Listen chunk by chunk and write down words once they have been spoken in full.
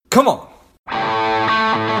Come on.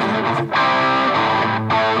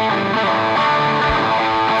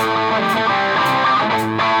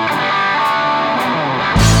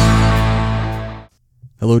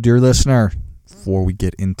 Hello, dear listener. Before we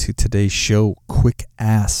get into today's show, quick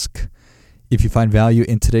ask. If you find value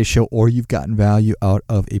in today's show or you've gotten value out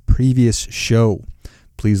of a previous show,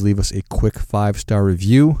 please leave us a quick 5-star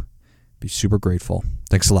review. Be super grateful.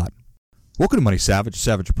 Thanks a lot. Welcome to Money Savage,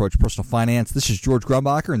 Savage Approach Personal Finance. This is George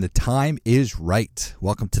Grumbacher, and the time is right.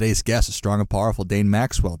 Welcome today's guest, a strong and powerful Dane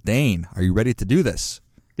Maxwell. Dane, are you ready to do this?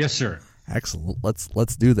 Yes, sir. Excellent.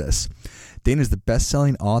 Let's do this. Dane is the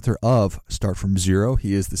best-selling author of Start From Zero.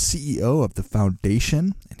 He is the CEO of The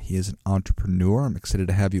Foundation, and he is an entrepreneur. I'm excited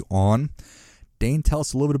to have you on. Dane, tell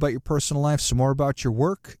us a little bit about your personal life, some more about your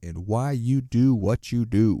work, and why you do what you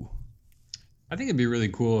do. I think it'd be really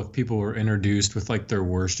cool if people were introduced with like their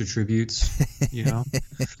worst attributes, you know?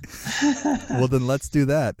 Well, then let's do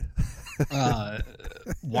that.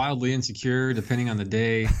 Wildly insecure, depending on the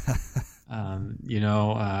day.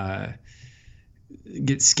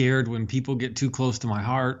 Get scared when people get too close to my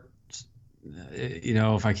heart.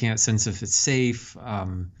 If I can't sense if it's safe.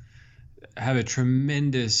 Have a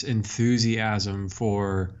tremendous enthusiasm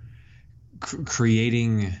for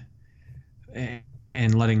creating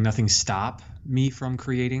and letting nothing stop me from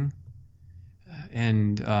creating.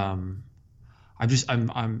 And I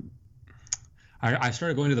started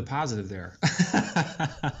going to the positive there.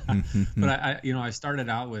 But I started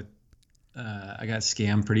out with I got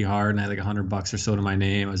scammed pretty hard, and I had like $100 or so to my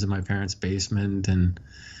name. I was in my parents' basement, and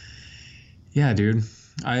yeah, dude,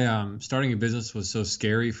 starting a business was so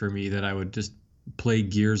scary for me that I would just play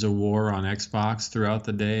Gears of War on Xbox throughout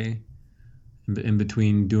the day, in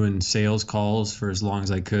between doing sales calls for as long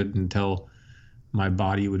as I could until my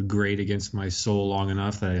body would grate against my soul long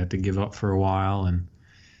enough that I had to give up for a while, and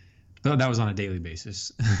that was on a daily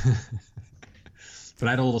basis. But I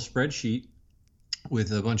had a little spreadsheet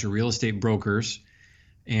with a bunch of real estate brokers,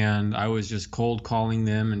 and I was just cold calling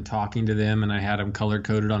them and talking to them, and I had them color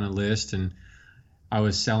coded on a list, and I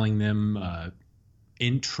was selling them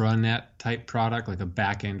intranet type product like a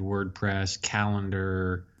back-end WordPress,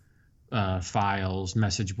 calendar, files,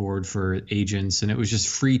 message board for agents, and it was just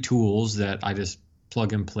free tools that I just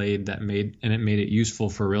plug and played it made it useful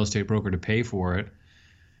for a real estate broker to pay for it.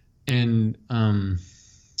 And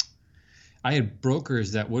I had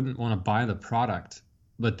brokers that wouldn't want to buy the product,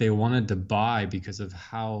 but they wanted to buy because of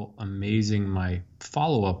how amazing my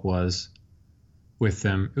follow-up was with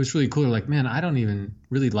them. It was really cool. They're like, man, I don't even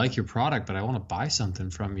really like your product, but I want to buy something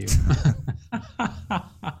from you.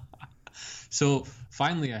 So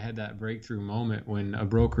finally I had that breakthrough moment when a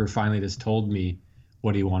broker finally just told me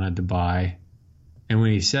what he wanted to buy. And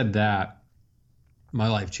when he said that, my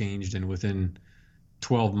life changed. And within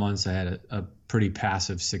 12 months, I had a pretty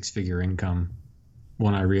passive 6-figure income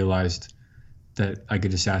when I realized that I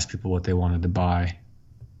could just ask people what they wanted to buy.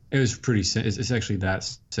 It was it's actually that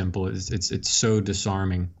simple. It's so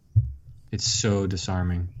disarming. It's so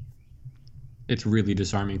disarming. It's really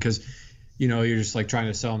disarming because, you're just like trying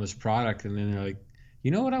to sell them this product, and then they're like, you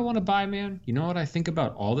know what I want to buy, man? You know what I think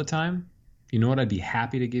about all the time? You know what I'd be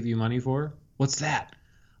happy to give you money for? What's that?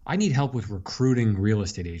 I need help with recruiting real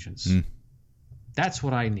estate agents. That's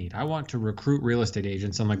what I need. I want to recruit real estate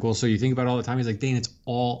agents. I'm like, well, so you think about it all the time? He's like, Dane, it's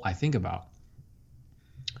all I think about.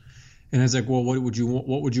 And I was like, well, what would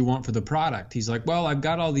you want for the product? He's like, well, I've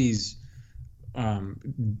got all these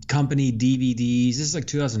company DVDs. This is like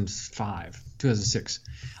 2006.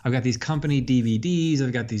 I've got these company DVDs.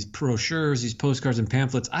 I've got these brochures, these postcards and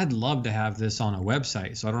pamphlets. I'd love to have this on a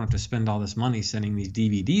website so I don't have to spend all this money sending these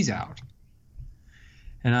DVDs out.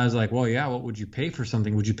 And I was like, well, yeah, what would you pay for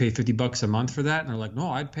something? Would you pay $50 a month for that? And they're like,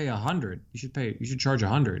 no, I'd pay $100. You should charge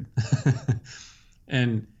 $100.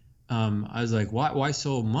 And I was like, why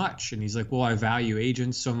so much? And he's like, well, I value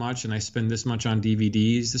agents so much and I spend this much on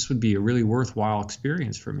DVDs. This would be a really worthwhile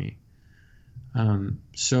experience for me.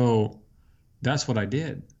 So that's what I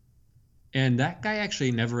did. And that guy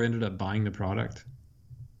actually never ended up buying the product.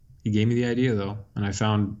 He gave me the idea though, and I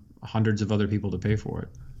found hundreds of other people to pay for it.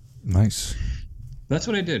 Nice. That's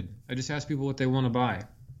what I did. I just asked people what they want to buy.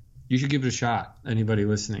 You should give it a shot. Anybody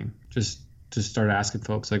listening, just start asking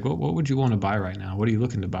folks like, what would you want to buy right now? What are you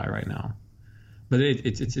looking to buy right now? But it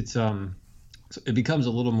becomes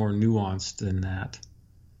a little more nuanced than that.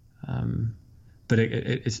 But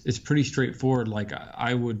it's pretty straightforward. Like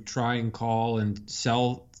I would try and call and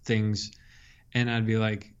sell things, and I'd be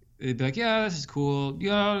like, they'd be like, yeah, this is cool.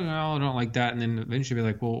 Yeah, no, I don't like that. And then eventually be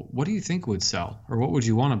like, well, what do you think would sell, or what would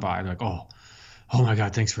you want to buy? I'd be like, oh my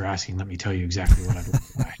God, thanks for asking. Let me tell you exactly what I'd want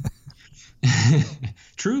to buy.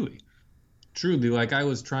 Truly. truly, like I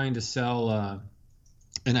was trying to sell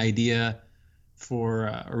an idea for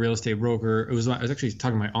a real estate broker. I was actually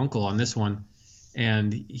talking to my uncle on this one,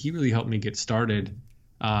 and he really helped me get started.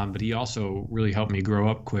 But he also really helped me grow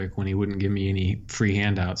up quick when he wouldn't give me any free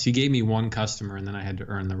handouts. He gave me one customer, and then I had to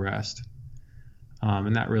earn the rest.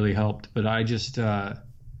 And that really helped. But I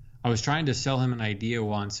was trying to sell him an idea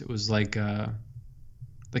once. It was like a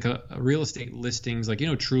real estate listings, like,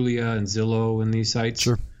 Trulia and Zillow and these sites.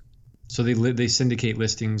 Sure. So they syndicate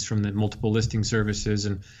listings from the multiple listing services.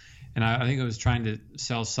 And I think I was trying to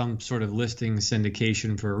sell some sort of listing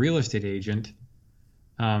syndication for a real estate agent,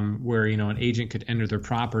 where, an agent could enter their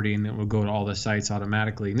property and it would go to all the sites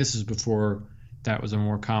automatically. And this is before that was a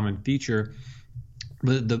more common feature.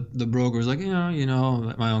 But the broker was like,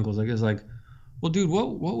 my uncle's like, it's like, well, dude,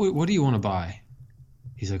 what do you want to buy?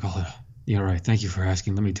 He's like, oh, yeah, right. Thank you for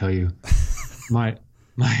asking. Let me tell you, my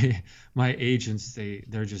agents,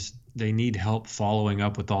 they need help following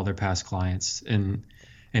up with all their past clients and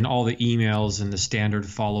all the emails and the standard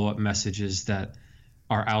follow-up messages that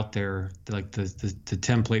are out there, like the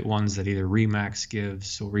template ones that either RE/MAX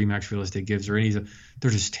gives or RE/MAX Real Estate gives, or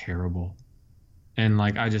they're just terrible. And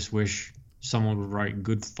like, I just wish someone would write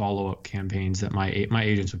good follow-up campaigns that my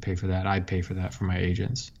agents would pay for that. I'd pay for that for my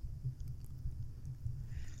agents.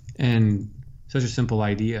 And such a simple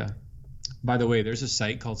idea. By the way, there's a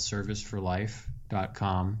site called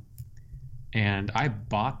serviceforlife.com, and I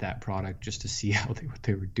bought that product just to see what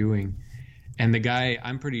they were doing. And the guy,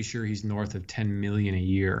 I'm pretty sure he's north of 10 million a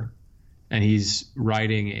year, and he's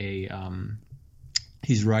writing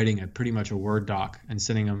pretty much a Word doc and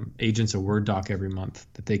sending them agents a Word doc every month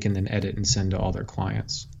that they can then edit and send to all their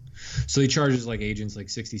clients. So he charges like agents like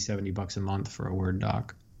 $60-$70 a month for a Word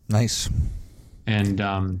doc. Nice. And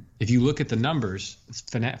if you look at the numbers, it's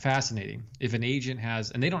fascinating. If an agent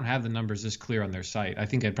has, and they don't have the numbers this clear on their site, I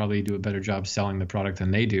think I'd probably do a better job selling the product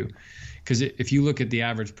than they do. Because if you look at the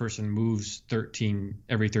average person moves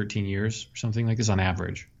every 13 years or something like this on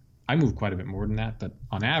average. I move quite a bit more than that, but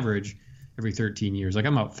on average, every 13 years, like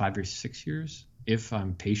I'm out 5 or 6 years if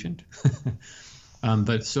I'm patient.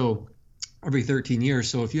 But so every 13 years,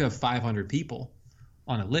 so if you have 500 people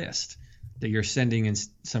on a list that you're sending in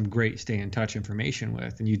some great stay in touch information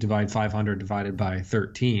with, and you divide 500 divided by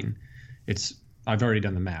 13, I've already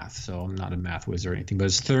done the math, so I'm not a math whiz or anything, but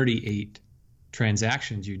it's 38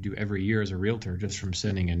 transactions you do every year as a realtor just from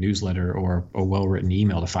sending a newsletter or a well-written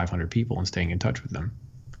email to 500 people and staying in touch with them.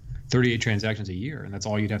 38 transactions a year, and that's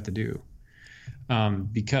all you'd have to do.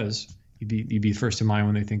 Because you'd be first in mind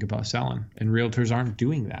when they think about selling, and realtors aren't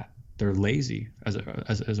doing that. They're lazy as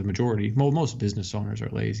a majority. Most business owners are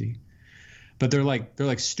lazy, but they're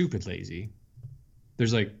like stupid lazy.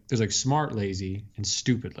 There's like smart lazy and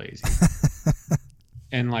stupid lazy.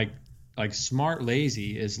 And like smart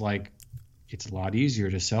lazy is like, it's a lot easier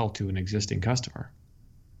to sell to an existing customer.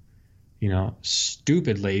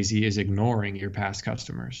 Stupid lazy is ignoring your past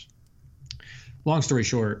customers. Long story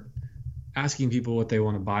short, asking people what they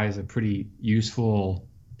want to buy is a pretty useful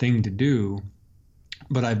thing to do,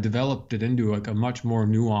 but I've developed it into like a much more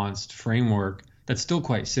nuanced framework that's still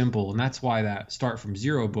quite simple. And that's why that Start From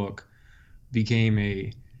Zero book became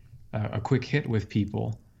a quick hit with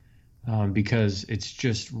people, because it's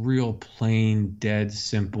just real plain, dead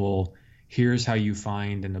simple. Here's how you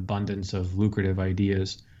find an abundance of lucrative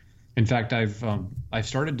ideas. In fact, I've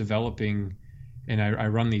started developing, and I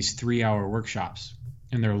run these 3-hour workshops,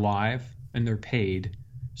 and they're live and they're paid.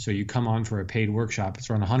 So you come on for a paid workshop. It's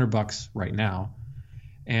around $100 right now.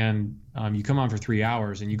 And you come on for 3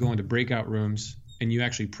 hours and you go into breakout rooms and you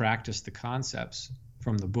actually practice the concepts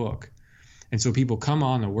from the book. And so people come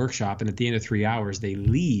on the workshop, and at the end of 3 hours, they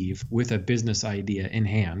leave with a business idea in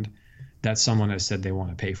hand that someone has said they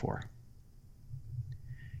want to pay for.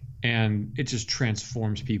 And it just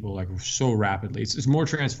transforms people like so rapidly. It's more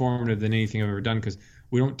transformative than anything I've ever done, because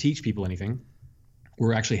we don't teach people anything.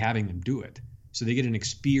 We're actually having them do it. So they get an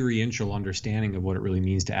experiential understanding of what it really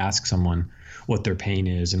means to ask someone what their pain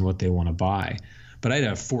is and what they want to buy. But I had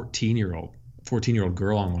a 14-year-old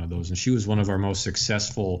girl on one of those, and she was one of our most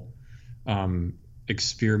successful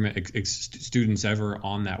students ever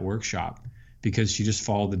on that workshop, because she just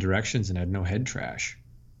followed the directions and had no head trash.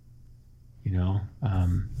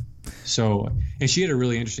 So, and she had a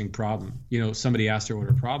really interesting problem. Somebody asked her what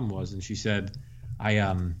her problem was, and she said,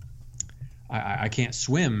 I can't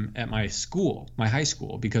swim at my high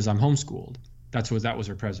school, because I'm homeschooled. That was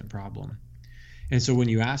her present problem. And so when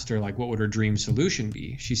you asked her, like, what would her dream solution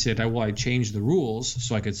be? She said, I'd change the rules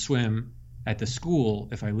so I could swim at the school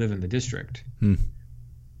if I live in the district.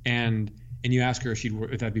 And you ask her if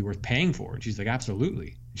that'd be worth paying for. And she's like,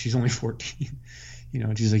 absolutely. She's only 14.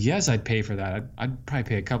 And she's like, yes, I'd pay for that. I'd probably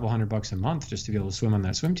pay a couple $100 a month just to be able to swim on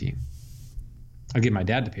that swim team. I'll get my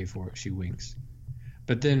dad to pay for it. She winks.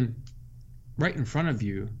 But then right in front of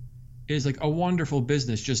you is like a wonderful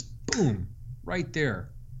business, just boom, right there,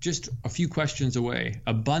 just a few questions away.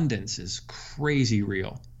 Abundance is crazy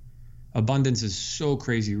real. Abundance is so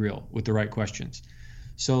crazy real with the right questions.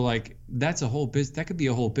 So like that's that could be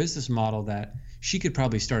a whole business model that she could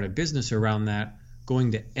probably start a business around that,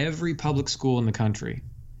 going to every public school in the country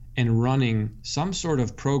and running some sort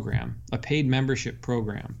of program, a paid membership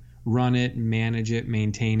program, run it, manage it,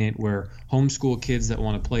 maintain it, where homeschool kids that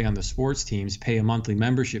want to play on the sports teams pay a monthly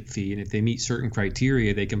membership fee. And if they meet certain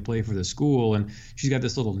criteria, they can play for the school. And she's got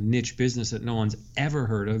this little niche business that no one's ever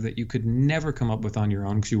heard of, that you could never come up with on your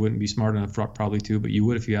own because you wouldn't be smart enough probably to, but you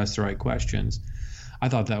would if you asked the right questions. I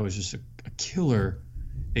thought that was just a killer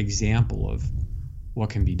example of what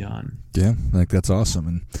can be done. Yeah, like that's awesome.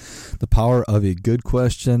 And the power of a good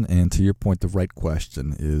question, and to your point, the right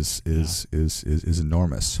question is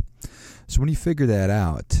enormous. So when you figure that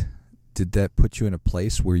out, did that put you in a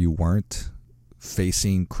place where you weren't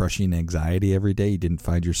facing crushing anxiety every day? You didn't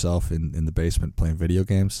find yourself in the basement playing video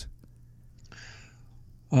games?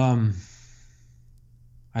 I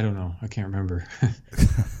don't know. I can't remember.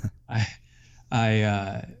 I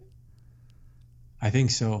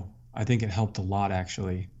think so. I think it helped a lot,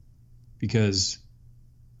 actually, because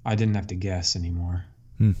I didn't have to guess anymore.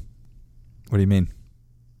 What do you mean?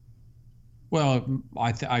 Well,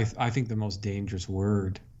 I think the most dangerous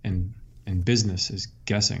word in business is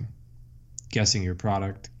guessing. Guessing your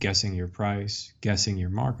product, guessing your price, guessing your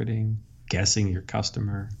marketing, guessing your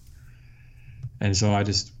customer. And so I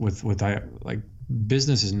just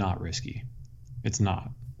business is not risky. It's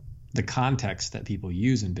not. The context that people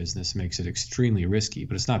use in business makes it extremely risky,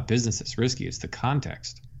 but it's not business that's risky. It's the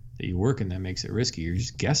context that you work in that makes it risky. You're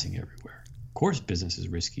just guessing everywhere. Of course, business is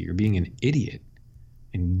risky. You're being an idiot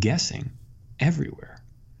and guessing everywhere.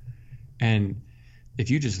 And if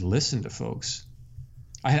you just listen to folks,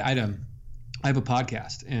 I have a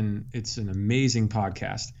podcast, and it's an amazing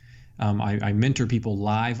podcast. I mentor people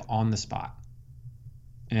live on the spot,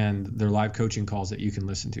 and they're live coaching calls that you can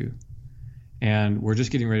listen to. And we're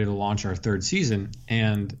just getting ready to launch our 3rd season.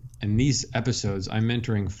 And in these episodes, I'm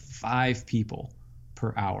mentoring 5 people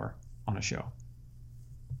per hour on a show.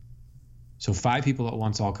 So 5 people at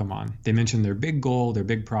once all come on. They mention their big goal, their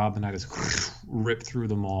big problem, and I just rip through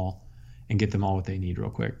them all and get them all what they need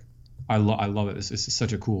real quick. I love it. This is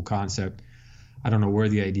such a cool concept. I don't know where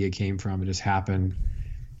the idea came from. It just happened.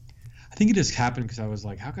 I think it just happened because I was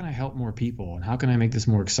like, how can I help more people? And how can I make this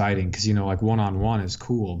more exciting? Because, like one-on-one is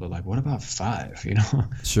cool, but like, what about 5,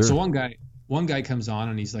 Sure. So one guy comes on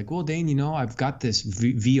and he's like, well, Dane, I've got this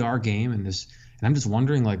VR game and I'm just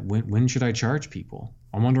wondering, like, when should I charge people?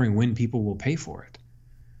 I'm wondering when people will pay for it.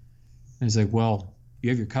 And he's like, well, you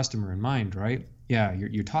have your customer in mind, right? Yeah,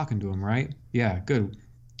 you're talking to them, right? Yeah, good.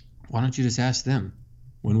 Why don't you just ask them,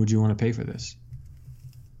 when would you want to pay for this?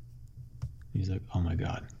 He's like, oh my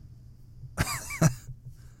God.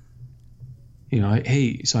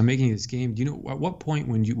 Hey, so I'm making this game. At what point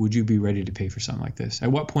would you be ready to pay for something like this? At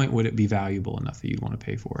what point would it be valuable enough that you'd want to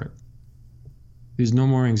pay for it? There's no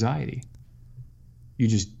more anxiety.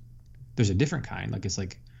 There's a different kind. Like, it's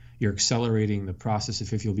like you're accelerating the process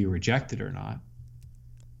of if you'll be rejected or not.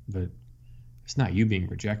 But it's not you being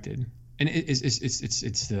rejected. And it's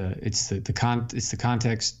the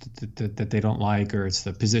context that they don't like, or it's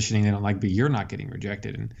the positioning they don't like, but you're not getting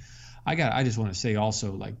rejected. And I just want to say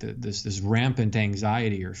also, like, this rampant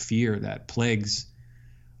anxiety or fear that plagues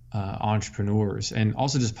entrepreneurs, and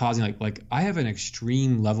also just pausing, like I have an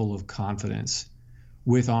extreme level of confidence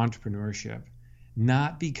with entrepreneurship,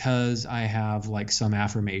 not because I have like some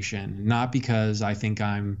affirmation, not because I think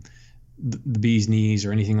I'm the bee's knees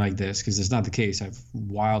or anything like this, because it's not the case. I have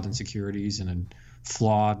wild insecurities and I'm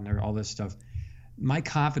flawed and all this stuff. My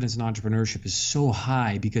confidence in entrepreneurship is so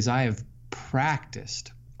high because I have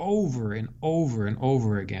practiced over and over and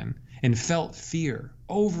over again and felt fear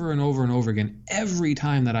over and over and over again every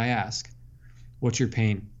time that I ask, what's your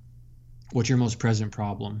pain? What's your most present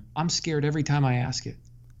problem? I'm scared every time I ask it.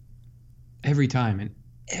 Every time. And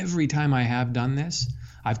every time I have done this,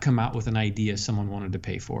 I've come out with an idea someone wanted to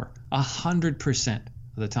pay for 100% of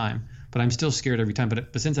the time. But I'm still scared every time.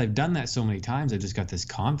 But since I've done that so many times, I just got this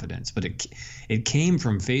confidence. But it came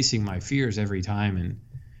from facing my fears every time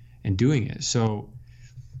and doing it. So,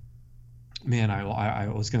 man, I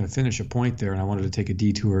was going to finish a point there, and I wanted to take a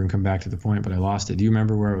detour and come back to the point, but I lost it. Do you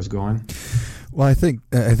remember where I was going? Well, I think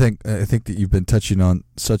that you've been touching on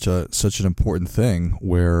such an important thing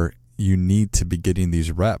where you need to be getting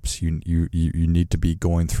these reps. You need to be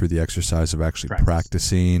going through the exercise of actually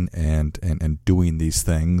practicing and doing these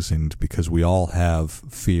things. And because we all have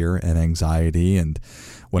fear and anxiety, and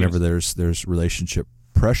whenever there's relationship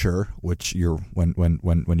pressure, which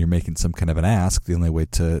when you're making some kind of an ask, the only way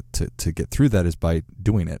to get through that is by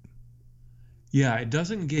doing it. Yeah, it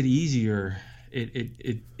doesn't get easier.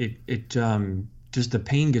 It just the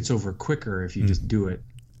pain gets over quicker if you just do it.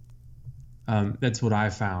 That's what I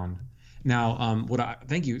found. Now,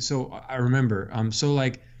 thank you. So I remember,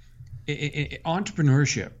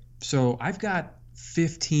 entrepreneurship. So I've got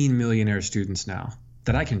 15 millionaire students now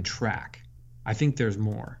that I can track. I think there's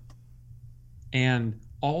more. And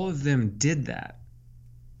all of them did that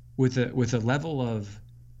with a level of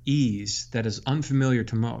ease that is unfamiliar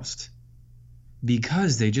to most,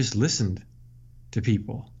 because they just listened to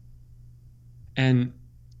people. And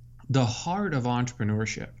the heart of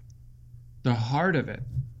entrepreneurship, the heart of it,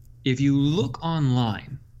 if you look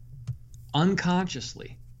online,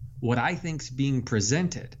 unconsciously, what I think is being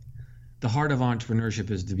presented, the heart of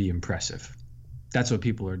entrepreneurship is to be impressive. That's what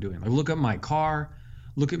people are doing. Like, look at my car,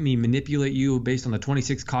 look at me manipulate you based on the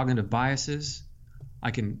 26 cognitive biases.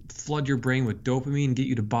 I can flood your brain with dopamine, get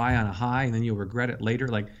you to buy on a high, and then you'll regret it later.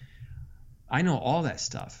 Like, I know all that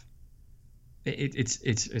stuff.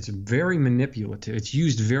 It's very manipulative. It's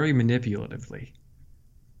used very manipulatively.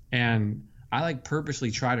 And I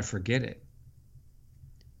purposely try to forget it.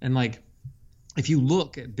 And if you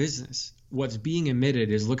look at business, what's being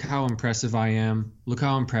emitted is, look how impressive I am. Look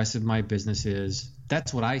how impressive my business is.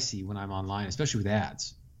 That's what I see when I'm online, especially with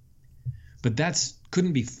ads. But that's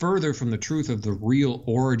couldn't be further from the truth of the real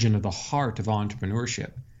origin of the heart of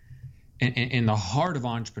entrepreneurship. And the heart of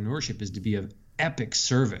entrepreneurship is to be of epic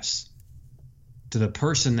service to the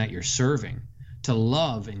person that you're serving, to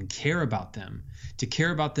love and care about them, to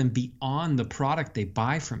care about them beyond the product they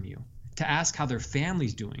buy from you, to ask how their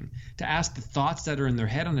family's doing, to ask the thoughts that are in their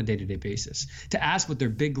head on a day-to-day basis, to ask what their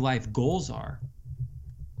big life goals are.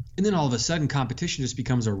 And then all of a sudden, competition just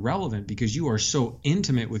becomes irrelevant, because you are so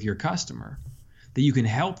intimate with your customer that you can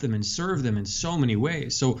help them and serve them in so many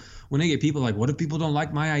ways. So when I get people like, what if people don't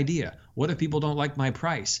like my idea? What if people don't like my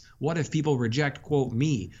price? What if people reject, quote,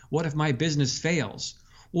 me? What if my business fails?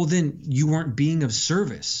 Well, then you weren't being of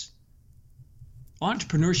service.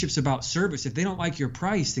 Entrepreneurship's about service. If they don't like your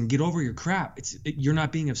price, then get over your crap. You're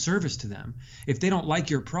not being of service to them. If they don't like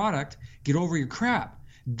your product, get over your crap.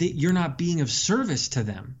 You're not being of service to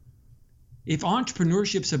them. If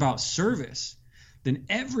entrepreneurship's about service, then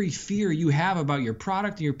every fear you have about your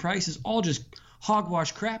product and your price is all just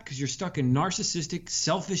hogwash crap, because you're stuck in narcissistic,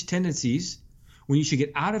 selfish tendencies when you should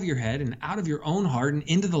get out of your head and out of your own heart and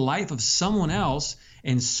into the life of someone else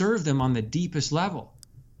and serve them on the deepest level.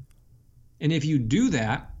 And if you do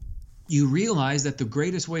that, you realize that the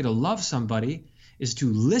greatest way to love somebody is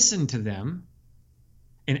to listen to them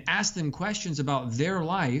and ask them questions about their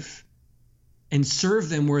life and serve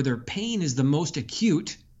them where their pain is the most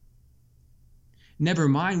acute. Never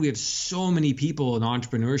mind, we have so many people in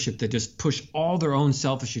entrepreneurship that just push all their own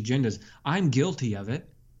selfish agendas. I'm guilty of it.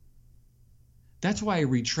 That's why I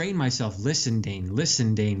retrain myself. Listen, Dane,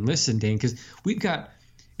 because we've got,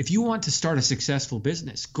 if you want to start a successful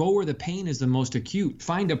business, go where the pain is the most acute.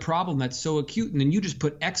 Find a problem that's so acute, and then you just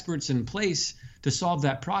put experts in place to solve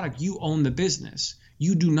that product. You own the business.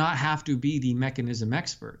 You do not have to be the mechanism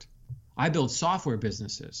expert. I build software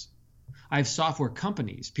businesses. I have software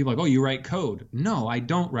companies. People are like, oh, you write code. No, I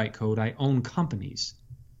don't write code. I own companies.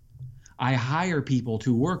 I hire people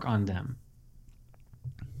to work on them.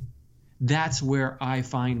 That's where I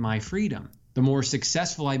find my freedom. The more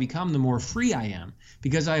successful I become, the more free I am,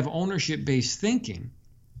 because I have ownership-based thinking.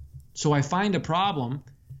 So I find a problem.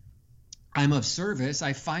 I'm of service.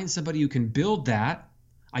 I find somebody who can build that.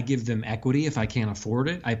 I give them equity if I can't afford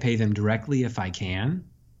it. I pay them directly if I can.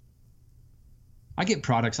 I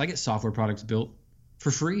get software products built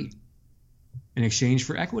for free in exchange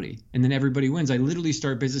for equity. And then everybody wins. I literally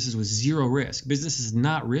start businesses with zero risk. Business is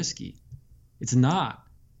not risky. It's not.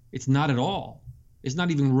 It's not at all. It's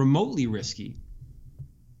not even remotely risky.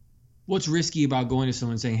 What's risky about going to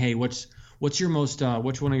someone and saying, hey, what's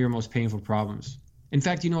one of your most painful problems? In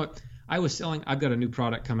fact, you know what? I've got a new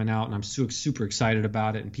product coming out, and I'm super excited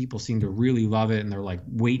about it, and people seem to really love it, and they're like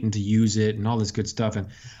waiting to use it and all this good stuff. And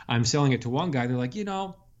I'm selling it to one guy. They're like,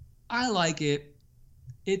 I like it.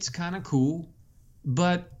 It's kind of cool,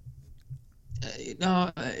 but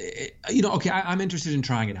okay, I'm interested in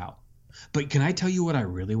trying it out. But can I tell you what I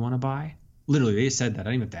really want to buy? Literally, they said that.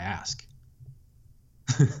 I didn't even have to ask.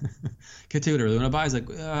 Can I tell you what I really want to buy? It's like,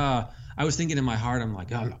 I was thinking in my heart, I'm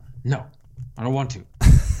like, oh, no, I don't want to.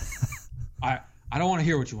 I don't want to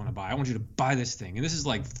hear what you want to buy. I want you to buy this thing. And this is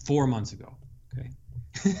like 4 months ago. Okay.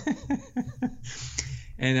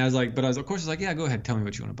 And I was like, of course, yeah, go ahead. Tell me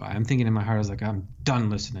what you want to buy. I'm thinking in my heart, I was like, I'm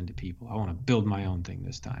done listening to people. I want to build my own thing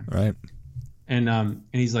this time. Right. And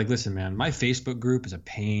he's like, listen, man, my Facebook group is a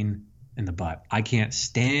pain in the butt. I can't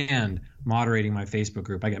stand moderating my Facebook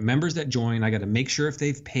group. I got members that join. I got to make sure if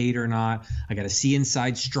they've paid or not. I got to see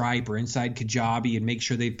inside Stripe or inside Kajabi and make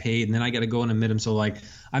sure they've paid. And then I got to go and admit them. So like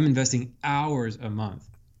I'm investing hours a month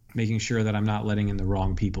making sure that I'm not letting in the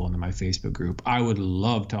wrong people into my Facebook group. I would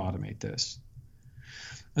love to automate this.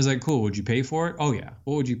 I was like, cool. Would you pay for it? Oh yeah.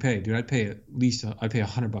 What would you pay? Dude, I'd pay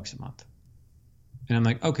 $100 a month. And I'm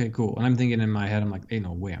like, okay, cool. And I'm thinking in my head, I'm like, ain't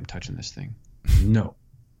no way I'm touching this thing. No,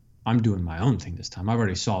 I'm doing my own thing this time. I've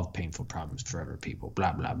already solved painful problems for other people,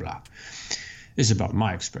 blah, blah, blah. This is about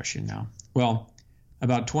my expression now. Well,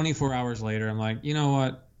 about 24 hours later, I'm like, you know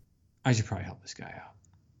what? I should probably help this guy out.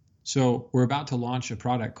 So we're about to launch a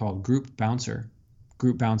product called Group Bouncer,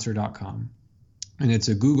 groupbouncer.com. And it's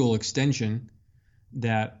a Google extension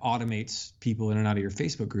that automates people in and out of your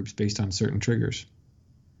Facebook groups based on certain triggers.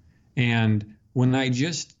 And when I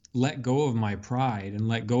just let go of my pride and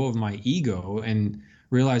let go of my ego and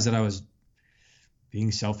realized that I was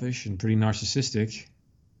being selfish and pretty narcissistic,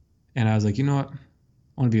 and I was like, you know what? I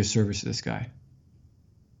want to be of service to this guy.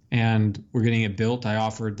 And we're getting it built. I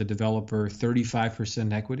offered the developer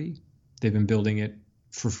 35% equity. They've been building it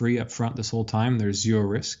for free up front this whole time. There's zero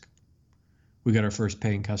risk. We got our first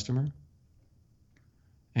paying customer.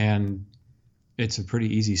 And it's a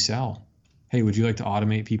pretty easy sell. Hey, would you like to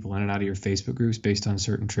automate people in and out of your Facebook groups based on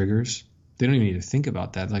certain triggers? They don't even need to think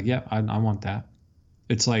about that. Like, yeah, I want that.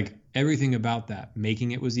 It's like everything about that.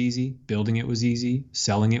 Making it was easy. Building it was easy.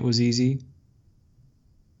 Selling it was easy.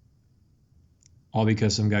 All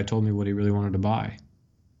because some guy told me what he really wanted to buy.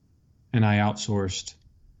 And I outsourced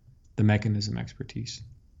the mechanism expertise.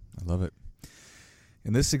 I love it.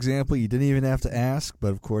 In this example, you didn't even have to ask, but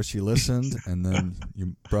of course you listened, and then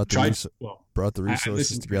you brought the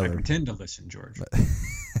resources together. I pretend to listen, George.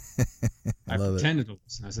 I pretended to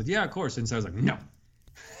listen. I said, yeah, of course. And so I was like, no.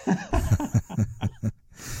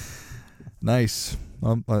 Nice.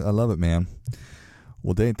 I love it, man.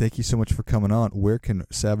 Well, Dane, thank you so much for coming on. Where can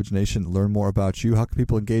Savage Nation learn more about you? How can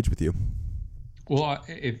people engage with you? Well,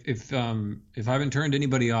 if I haven't turned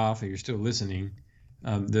anybody off, or you're still listening,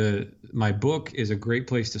 my book is a great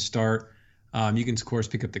place to start. You can, of course,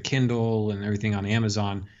 pick up the Kindle and everything on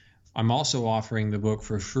Amazon. I'm also offering the book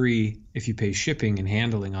for free if you pay shipping and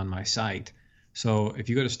handling on my site. So if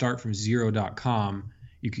you go to startfromzero.com,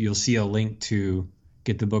 you'll see a link to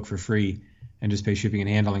get the book for free and just pay shipping and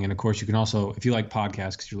handling. And of course, you can also, if you like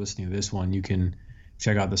podcasts, because you're listening to this one, you can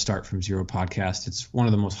check out the Start From Zero podcast. It's one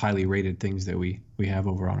of the most highly rated things that we have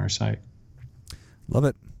over on our site. Love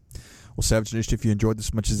it. Well, Savage Nation, if you enjoyed this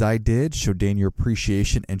as much as I did, show Dane your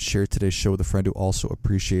appreciation and share today's show with a friend who also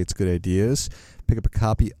appreciates good ideas. Pick up a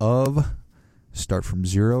copy of Start From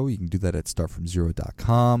Zero. You can do that at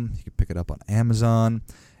startfromzero.com. You can pick it up on Amazon,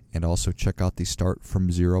 and also check out the Start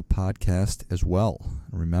From Zero podcast as well.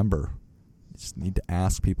 And remember, you just need to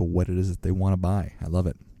ask people what it is that they want to buy. I love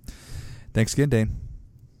it. Thanks again, Dane.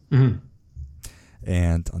 Mm-hmm.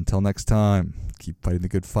 And until next time, keep fighting the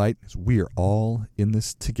good fight, as we are all in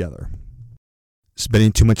this together.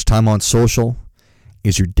 Spending too much time on social?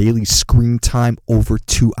 Is your daily screen time over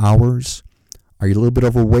 2 hours? Are you a little bit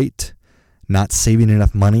overweight? Not saving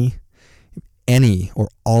enough money? If any or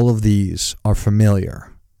all of these are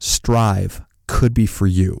familiar, Strive could be for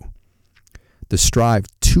you. The Strive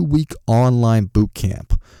 2-week online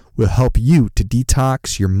bootcamp will help you to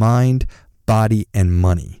detox your mind, body, and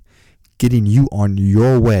money, getting you on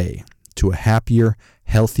your way to a happier,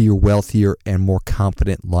 healthier, wealthier, and more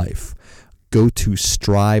confident life. Go to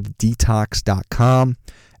strivedetox.com,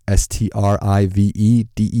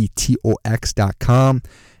 strivedetox.com,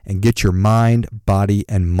 and get your mind, body,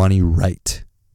 and money right.